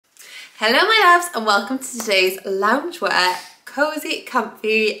Hello my loves and welcome to today's loungewear cozy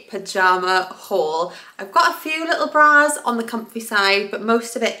comfy pyjama haul. I've got a few little bras on the comfy side, but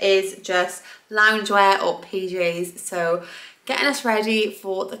most of it is just loungewear or PJs, so getting us ready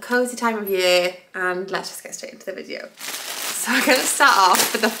for the cozy time of year, and let's just get straight into the video. So I'm going to start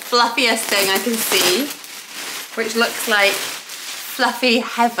off with the fluffiest thing I can see, which looks like fluffy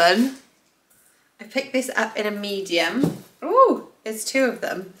heaven. I picked this up in a medium. Ooh, it's two of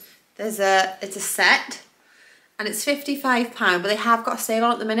them. It's a set and it's £55, but they have got a sale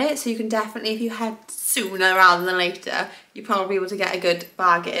on at the minute, so you can definitely, if you head sooner rather than later, you're probably able to get a good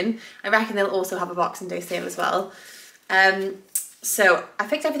bargain. I reckon they'll also have a Boxing Day sale as well. So I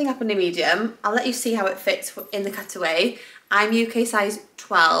picked everything up in a medium. I'll let you see how it fits in the cutaway. I'm UK size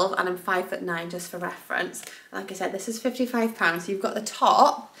 12 and I'm 5'9", just for reference. Like I said, this is £55, so you've got the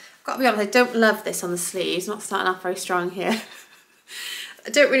top. I've got to be honest, I don't love this on the sleeves, not starting off very strong here. I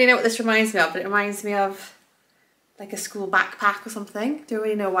don't really know what this reminds me of, but it reminds me of like a school backpack or something. Don't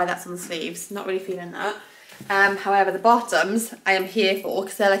really know why that's on the sleeves, not really feeling that. However, the bottoms I am here for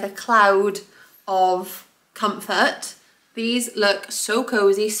because they're like a cloud of comfort. These look so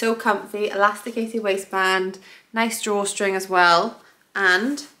cozy, so comfy, elasticated waistband, nice drawstring as well,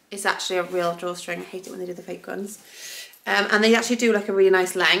 and it's actually a real drawstring. I hate it when they do the fake ones. And they actually do like a really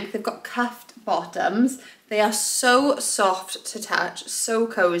nice length. They've got cuffed bottoms. They are so soft to touch, so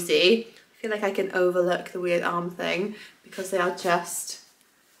cozy. I feel like I can overlook the weird arm thing because they are just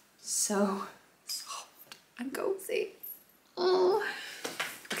so soft and cozy. Oh.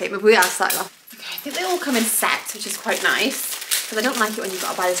 Okay, but we are starting off. Okay, I think they all come in sets, which is quite nice, because I don't like it when you've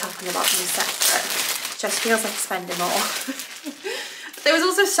got to buy the top and the bottom separate. It just feels like spending more. There was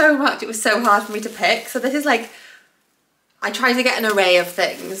also so much, it was so hard for me to pick. So this is like, I tried to get an array of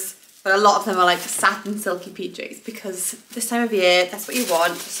things, but a lot of them are like satin silky PJs because this time of year, that's what you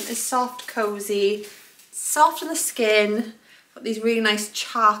want. Something soft, cozy, soft on the skin. Got these really nice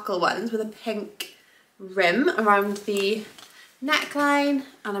charcoal ones with a pink rim around the neckline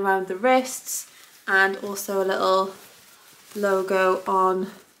and around the wrists, and also a little logo on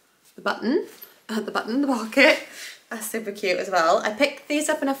the button, the pocket. That's super cute as well. I picked these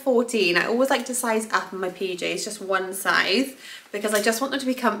up in a 14. I always like to size up in my PJs, just one size, because I just want them to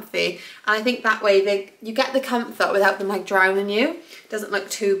be comfy. And I think that way you get the comfort without them like drowning you. It doesn't look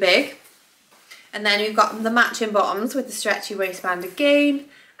too big. And then you've got the matching bottoms with the stretchy waistband again,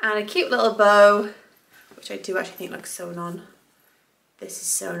 and a cute little bow, which I do actually think looks sewn on. This is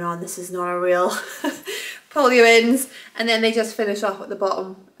sewn on, this is not a real pull you ins. And then they just finish off at the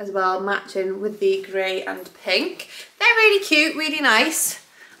bottom as well, matching with the grey and pink. They're really cute, really nice.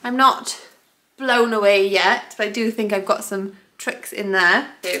 I'm not blown away yet, but I do think I've got some tricks in there.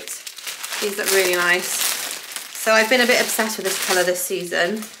 Cute. These look really nice. So I've been a bit obsessed with this colour this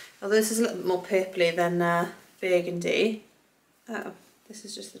season, although this is a little bit more purpley than burgundy. Oh, this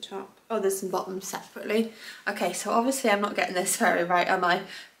is just the top. Oh, there's some bottoms separately. Okay, so obviously I'm not getting this very right, am I?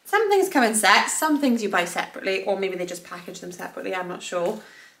 Some things come in sets, some things you buy separately, or maybe they just package them separately, I'm not sure.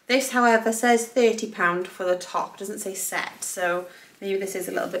 This, however, says £30 for the top, it doesn't say set, so maybe this is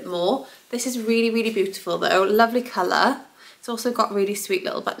a little bit more. This is really, really beautiful though, lovely colour. It's also got really sweet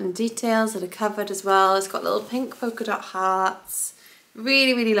little button details that are covered as well. It's got little pink polka dot hearts.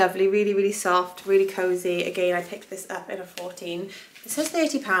 Really, really lovely, really, really soft, really cozy. Again, I picked this up in a 14. It says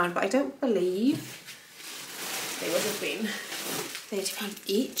 £30, but I don't believe they would have been £30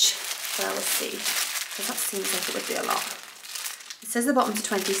 each, but I will see. So that seems like it would be a lot. It says the bottom's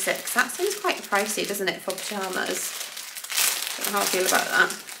 26. That seems quite pricey, doesn't it, for pyjamas? I don't know how I feel about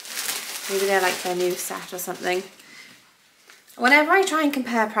that. Maybe they're like their new set or something. Whenever I try and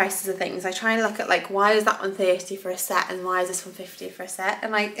compare prices of things, I try and look at like, why is that one 30 for a set and why is this one 50 for a set?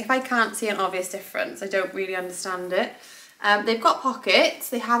 And like, if I can't see an obvious difference, I don't really understand it. They've got pockets,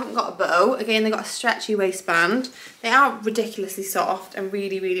 they haven't got a bow. Again, they've got a stretchy waistband. They are ridiculously soft and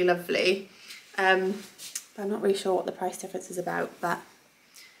really, really lovely. I'm not really sure what the price difference is about, but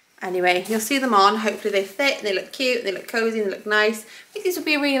anyway, you'll see them on. Hopefully they fit, they look cute, they look cozy, they look nice. I think this would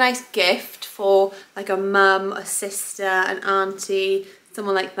be a really nice gift for like a mum, a sister, an auntie,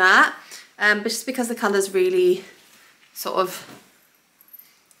 someone like that. But just because the colour's really sort of,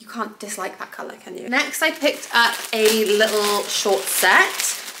 you can't dislike that colour, can you? Next, I picked up a little short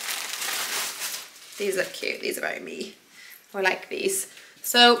set. These look cute, these are very me. I like these.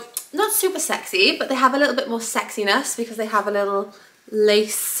 So, not super sexy, but they have a little bit more sexiness because they have a little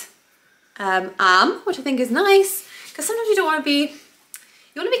lace arm, which I think is nice. Because sometimes you don't want to be,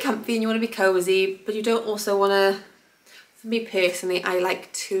 you want to be comfy and you want to be cozy, but you don't also want to For me personally, I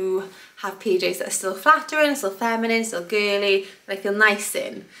like to have PJs that are still flattering, still feminine, still girly, that I feel nice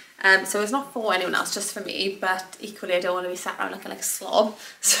in. So it's not for anyone else, just for me, but equally I don't want to be sat around looking like a slob.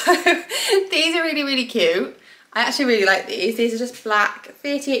 So these are really, really cute. I actually really like these. These are just black,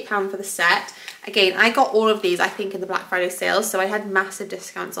 £38 for the set. Again, I got all of these, I think, in the Black Friday sales, so I had massive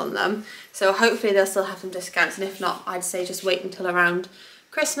discounts on them. So hopefully they'll still have some discounts, and if not, I'd say just wait until around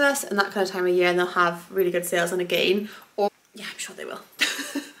Christmas and that kind of time of year, and they'll have really good sales on again. Or, yeah, I'm sure they will.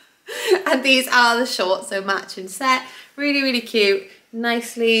 And these are the shorts, so matching set. Really, really cute.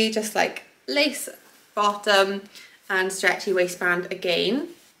 Nicely, just like lace bottom and stretchy waistband again.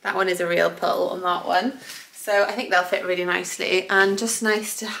 That one is a real pull on that one. So I think they'll fit really nicely and just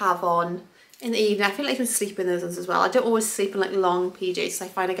nice to have on in the evening. I feel like I can sleep in those ones as well. I don't always sleep in like long PJs because I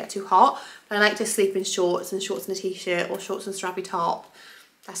find I get too hot, but I like to sleep in shorts and a t-shirt or shorts and strappy top.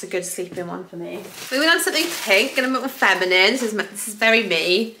 That's a good sleeping one for me. Moving on to something pink and a bit more feminine. This is very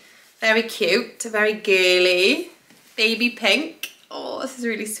me. Very cute, very girly. Baby pink. Oh, this is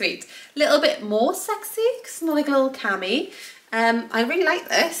really sweet. A little bit more sexy because it's more like a little cami. I really like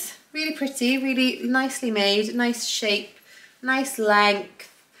this. Really pretty, really nicely made, nice shape, nice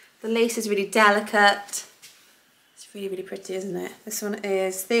length. The lace is really delicate. It's really, really pretty, isn't it? This one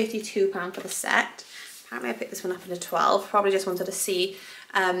is £32 for the set. Apparently I picked this one up in a 12. Probably just wanted to see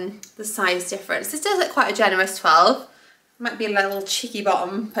the size difference. This does look quite a generous 12. Might be a little cheeky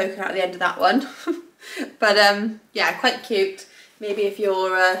bottom poking out at the end of that one. But yeah, quite cute. Maybe if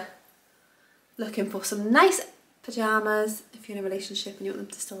you're looking for some nice pyjamas, if you're in a relationship and you want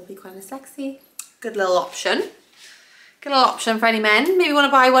them to still be quite sexy, good little option. Good little option for any men. Maybe want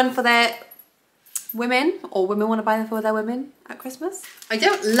to buy one for their women, or women want to buy them for their women at Christmas. I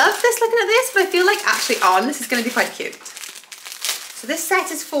don't love this looking at this, but I feel like actually on this is going to be quite cute. So this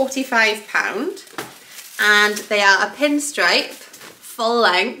set is £45 and they are a pinstripe, full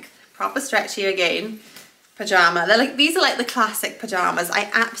length, proper stretchy again, pyjama. They're like, these are like the classic pyjamas. I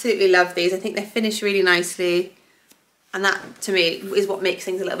absolutely love these. I think they finish really nicely. And that, to me, is what makes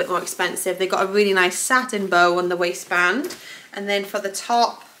things a little bit more expensive. They've got a really nice satin bow on the waistband. And then for the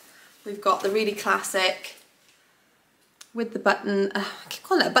top, we've got the really classic with the button. I keep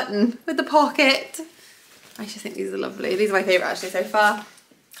calling it a button. With the pocket. I just think these are lovely. These are my favourite actually so far.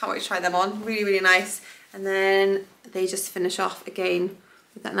 Can't wait to try them on. Really, really nice. And then they just finish off again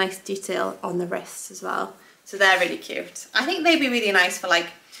with that nice detail on the wrists as well. So they're really cute. I think they'd be really nice for like,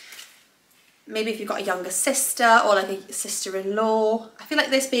 maybe if you've got a younger sister or like a sister-in-law. I feel like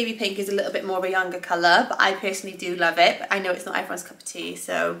this baby pink is a little bit more of a younger colour, but I personally do love it. But I know it's not everyone's cup of tea,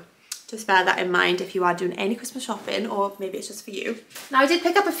 so just bear that in mind if you are doing any Christmas shopping, or maybe it's just for you. Now I did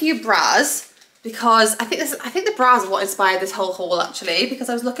pick up a few bras because I think the bras are what inspired this whole haul actually, because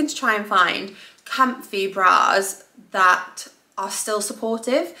I was looking to try and find comfy bras that are still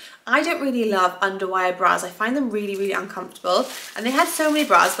supportive. I don't really love underwire bras. I find them really, really uncomfortable. And they had so many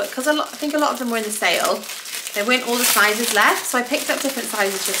bras, but because I think a lot of them were in the sale, there weren't all the sizes left. So I picked up different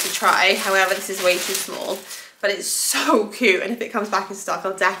sizes just to try. However, this is way too small, but it's so cute. And if it comes back in stock,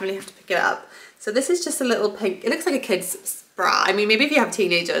 I'll definitely have to pick it up. So this is just a little pink, it looks like a kid's bra. I mean, maybe if you have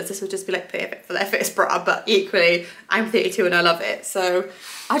teenagers, this would just be like perfect for their first bra, but equally, I'm 32 and I love it. So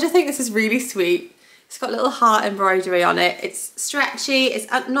I just think this is really sweet. It's got a little heart embroidery on it. It's stretchy, it's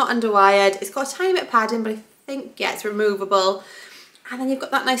not underwired. It's got a tiny bit of padding, but I think, yeah, it's removable. And then you've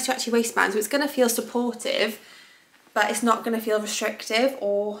got that nice stretchy waistband, so it's gonna feel supportive, but it's not gonna feel restrictive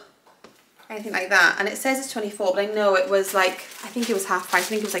or anything like that. And it says it's 24, but I know it was like, I think it was half price. I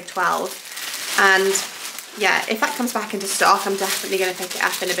think it was like 12. And yeah, if that comes back into stock, I'm definitely gonna pick it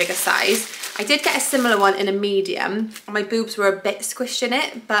up in a bigger size. I did get a similar one in a medium, and my boobs were a bit squished in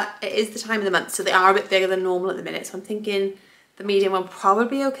it, but it is the time of the month, so they are a bit bigger than normal at the minute. So I'm thinking the medium one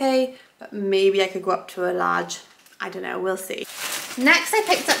probably okay, but maybe I could go up to a large. I don't know, we'll see. Next, I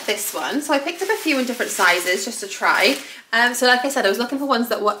picked up this one. So I picked up a few in different sizes just to try. So like I said, I was looking for ones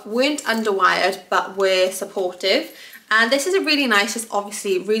that weren't underwired, but were supportive. And this is a really nice, just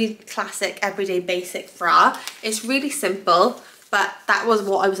obviously really classic, everyday basic bra. It's really simple, but that was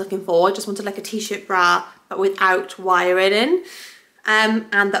what I was looking for. I just wanted like a t-shirt bra, but without wiring in.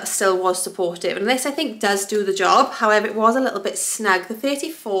 And that still was supportive. And this I think does do the job. However, it was a little bit snug. The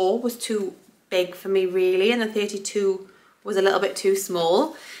 34 was too big for me really, and the 32 was a little bit too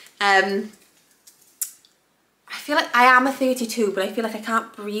small. I feel like I am a 32, but I feel like I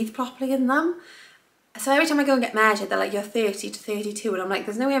can't breathe properly in them. So every time I go and get measured, they're like, you're 30 to 32. And I'm like,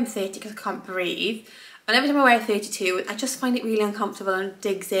 there's no way I'm 30 because I can't breathe. And every time I wear a 32, I just find it really uncomfortable and it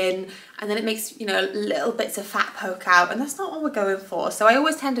digs in, and then it makes, you know, little bits of fat poke out, and that's not what we're going for. So I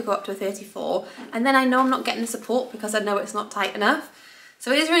always tend to go up to a 34, and then I know I'm not getting the support because I know it's not tight enough.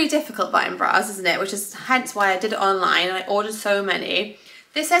 So it is really difficult buying bras, isn't it? Which is hence why I did it online and I ordered so many.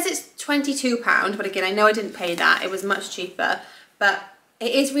 This says it's £22, but again, I know I didn't pay that. It was much cheaper, but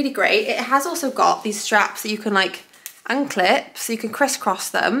it is really great. It has also got these straps that you can like unclip, so you can crisscross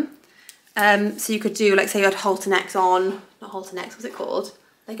them. So you could do, like, say you had halter necks on, not halter necks, what's it called?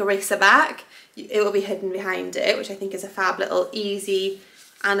 Like a racer back. It will be hidden behind it, which I think is a fab little easy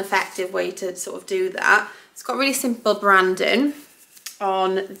and effective way to sort of do that. It's got really simple branding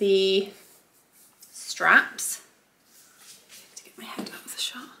on the straps. I have to get my head out of the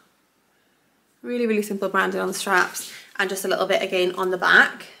shot. Really, really simple branding on the straps, and just a little bit again on the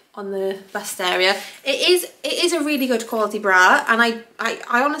back, on the bust area. It is a really good quality bra, and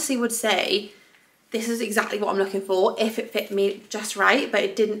I honestly would say this is exactly what I'm looking for if it fit me just right, but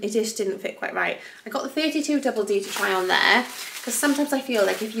it just didn't fit quite right. I got the 32 double D to try on there, because sometimes I feel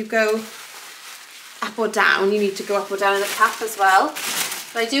like if you go up or down, you need to go up or down in the cap as well.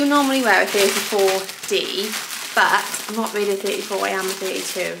 But I do normally wear a 34D, but I'm not really a 34, I am a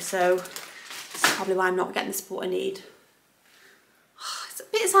 32, so that's probably why I'm not getting the support I need.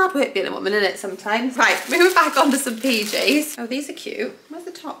 It's hard work being a woman, isn't it, sometimes? Right, moving back onto some PJs. Oh, these are cute. Where's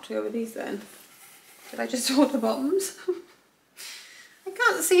the top to go with these then? Did I just order bottoms? I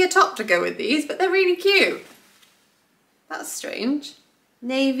can't see a top to go with these, but they're really cute. That's strange.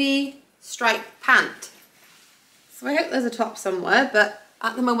 Navy striped pant. So I hope there's a top somewhere, but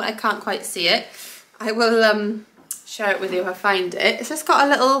at the moment I can't quite see it. I will share it with you if I find it. It's just got a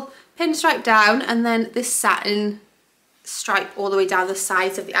little pinstripe down and then this satin stripe all the way down the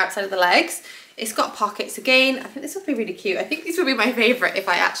sides of the outside of the legs. It's got pockets again. I think this would be really cute. I think these would be my favourite if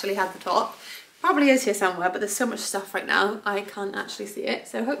I actually had the top. Probably is here somewhere, but there's so much stuff right now I can't actually see it.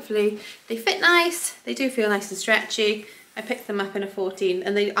 So hopefully they fit nice. They do feel nice and stretchy. I picked them up in a 14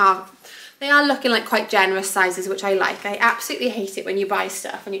 and they are looking like quite generous sizes, which I like. I absolutely hate it when you buy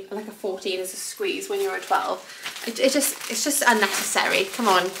stuff and like a 14 is a squeeze when you're a 12. It's just unnecessary. Come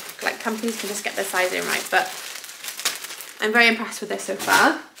on, like companies can just get their sizing right, but I'm very impressed with this so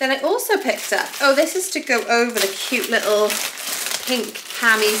far. Then I also picked up, oh, this is to go over the cute little pink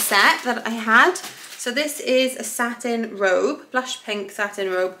cami set that I had. So this is a satin robe, blush pink satin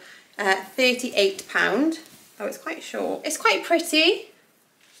robe, £38. Oh, it's quite short. It's quite pretty.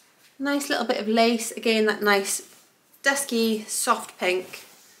 Nice little bit of lace. Again, that nice dusky, soft pink.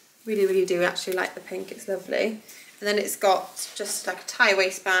 Really, really do actually like the pink. It's lovely. And then it's got just like a tie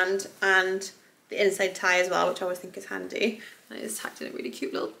waistband and the inside tie as well, which I always think is handy. And it is tacked in a really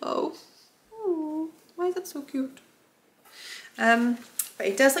cute little bow. Oh, why is that so cute? But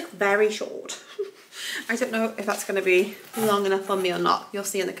it does look very short. I don't know if that's going to be long enough on me or not. You'll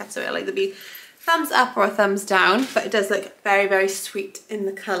see in the cut, so it'll either be thumbs up or a thumbs down, but it does look very, very sweet in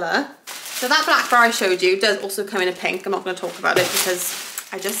the colour. So that black bra I showed you does also come in a pink. I'm not going to talk about it because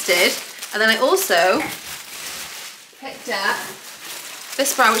I just did. And then I also picked up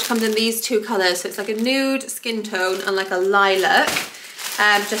this bra, which comes in these two colours. So it's like a nude skin tone and like a lilac,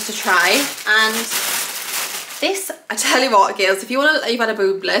 just to try. And this, I tell you what, girls, if you've had a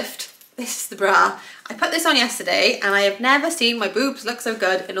boob lift, this is the bra. I put this on yesterday and I have never seen my boobs look so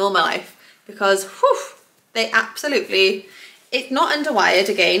good in all my life, because whew, they absolutely, it's not underwired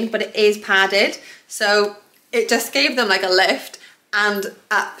again, but it is padded. So it just gave them like a lift and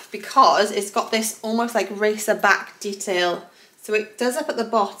up, because it's got this almost like racer back detail. So it does up at the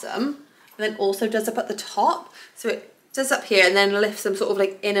bottom and then also does up at the top. So it does up here and then lifts them sort of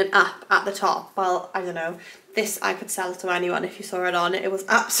like in and up at the top. Well, I don't know. This I could sell to anyone if you saw it on. It was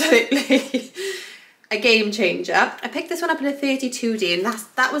absolutely a game changer. I picked this one up in a 32D and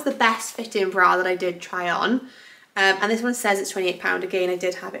that was the best fitting bra that I did try on. And this one says it's £28. Again, I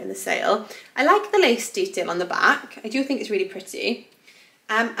did have it in the sale. I like the lace detail on the back. I do think it's really pretty.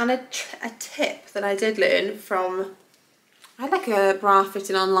 And a tip that I did learn from, I had like a bra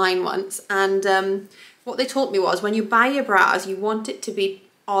fitting online once, and what they taught me was when you buy your bras, you want it to be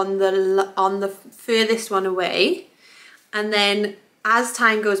on the furthest one away, and then as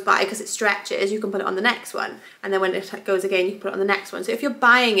time goes by, because it stretches, you can put it on the next one, and then when it goes again, you can put it on the next one. So if you're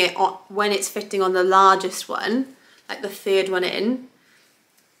buying it when it's fitting on the largest one, like the third one in,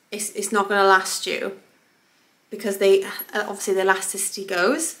 it's not going to last you, because obviously the elasticity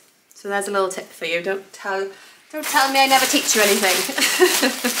goes. So there's a little tip for you. Don't tell me I never teach you anything.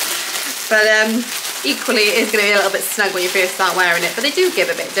 But equally it is going to be a little bit snug when you first start wearing it, but they do give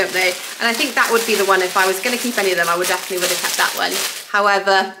a bit, don't they? And I think that would be the one, if I was going to keep any of them, I would definitely have kept that one.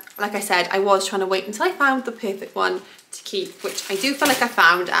 However, like I said, I was trying to wait until I found the perfect one to keep, which I do feel like I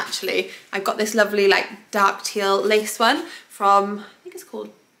found actually. I've got this lovely like dark teal lace one from, I think it's called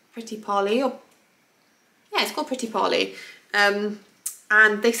Pretty Polly, or yeah, it's called Pretty Polly.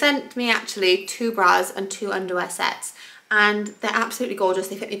 And they sent me actually 2 bras and 2 underwear sets, and they're absolutely gorgeous.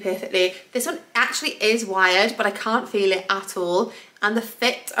 They fit me perfectly. This one actually is wired, but I can't feel it at all, and the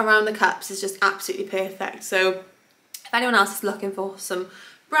fit around the cups is just absolutely perfect. So if anyone else is looking for some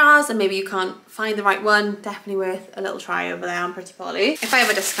bras and maybe you can't find the right one, definitely worth a little try over there on Pretty Polly. If I have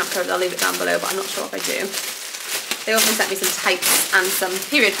a discount code, I'll leave it down below, but I'm not sure if I do. They also sent me some tights and some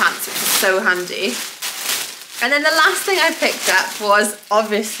period pants, which is so handy. And then the last thing I picked up was,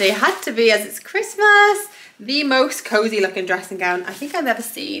 obviously, had to be, as it's Christmas, the most cozy looking dressing gown I think I've ever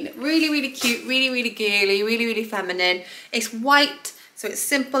seen. Really, really cute, really, really girly, really, really feminine. It's white, so it's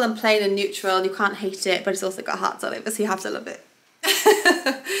simple and plain and neutral. You can't hate it, but it's also got hearts on it, so you have to love it.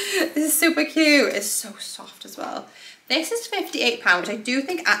 This is super cute. It's so soft as well. This is £58, which I do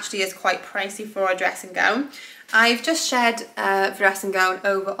think actually is quite pricey for a dressing gown. I've just shared a dressing gown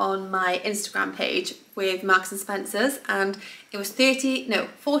over on my Instagram page with Marks & Spencer's, and it was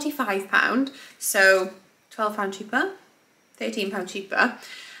 £45, so £12 cheaper, £13 cheaper.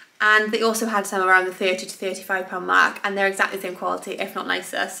 And they also had some around the £30 to £35 mark, and they're exactly the same quality, if not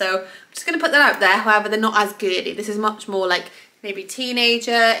nicer. So I'm just going to put that out there. However, they're not as girly. This is much more like maybe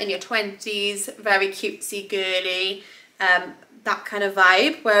teenager, in your 20s, very cutesy, girly, that kind of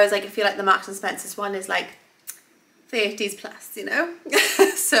vibe. Whereas like I feel like the Marks & Spencer's one is like 30s plus, you know?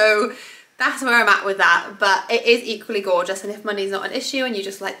 So that's where I'm at with that, but it is equally gorgeous, and if money's not an issue and you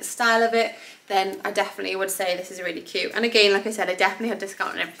just like the style of it, then I definitely would say this is really cute. And again, like I said, I definitely had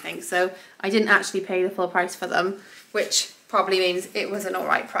discount and everything, so I didn't actually pay the full price for them, which probably means it was an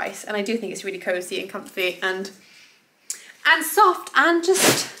alright price. And I do think it's really cozy and comfy and soft and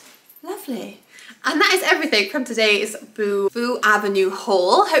just lovely. And that is everything from today's Boux Avenue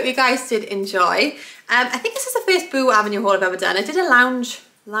haul. Hope you guys did enjoy. I think this is the first Boux Avenue haul I've ever done. I did a lounge,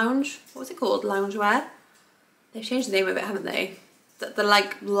 what was it called? Loungewear? They've changed the name of it, haven't they? The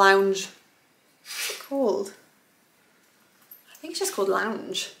like lounge, what's it called? I think it's just called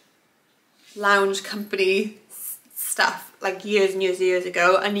lounge company stuff, like years and years and years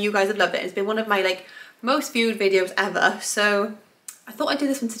ago, and you guys have loved it. It's been one of my like most viewed videos ever, so I thought I'd do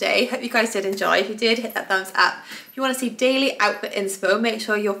this one today. Hope you guys did enjoy. If you did, hit that thumbs up. If you want to see daily outfit inspo, make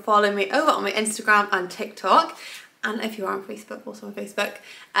sure you're following me over on my Instagram and TikTok. And if you are on Facebook, also on Facebook.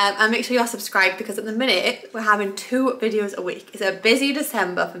 And make sure you are subscribed, because at the minute we're having 2 videos a week. It's a busy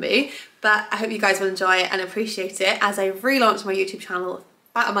December for me, but I hope you guys will enjoy it and appreciate it, as I relaunched my YouTube channel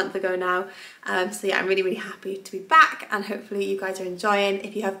about a month ago now. So yeah, I'm really, really happy to be back, and hopefully you guys are enjoying.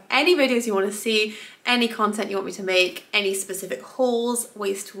 If you have any videos you want to see, any content you want me to make, any specific hauls,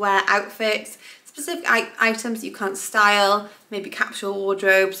 ways to wear outfits, specific items you can't style, maybe capsule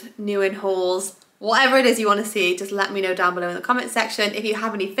wardrobes, new in hauls, whatever it is you want to see, just let me know down below in the comment section. If you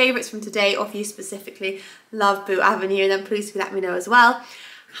have any favourites from today, or if you specifically love Boux Avenue, then please do let me know as well.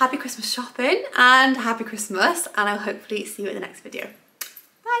 Happy Christmas shopping and happy Christmas, and I'll hopefully see you in the next video.